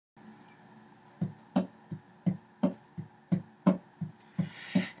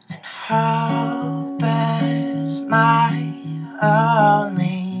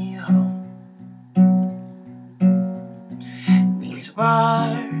only home. These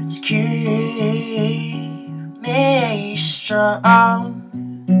words keep me strong,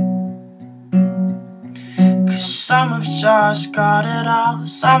 'cause some have just got it all,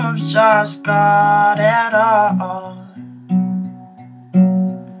 some have just got it all.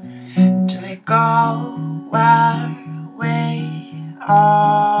 Do they go where we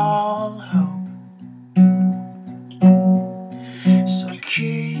all hope? So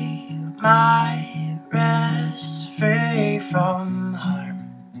keep my wrists free from harm,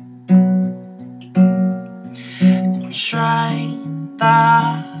 and train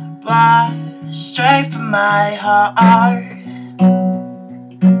the blood straight from my heart.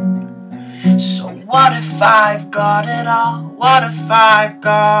 So what if I've got it all? What if I've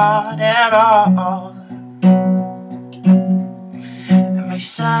got it all? Am I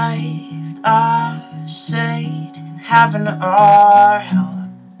saved or saved in heaven or hell?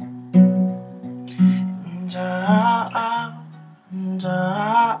 And and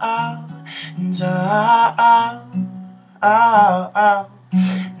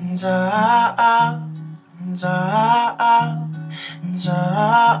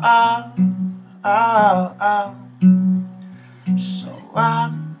and so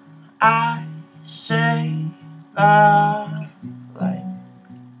when I see the light,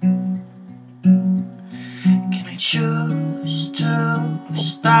 can I choose to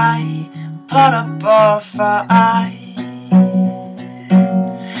stay, put up a fight?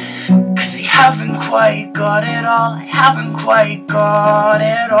 'Cause I haven't quite got it all, I haven't quite got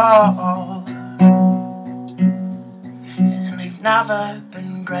it all. And I've never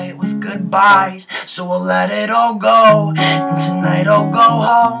been great with goodbyes, so I'll let it all go. And tonight I'll go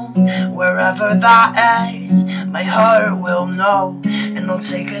home, wherever that is, my heart will know. And I'll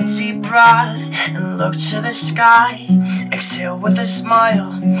take a deep breath and look to the sky, exhale with a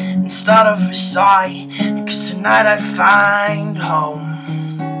smile and start off a sigh. 'Cause tonight I find home,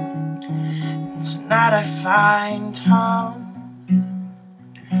 tonight I find home,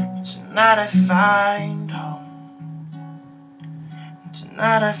 tonight I find home,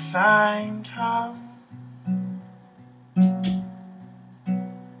 tonight I find home.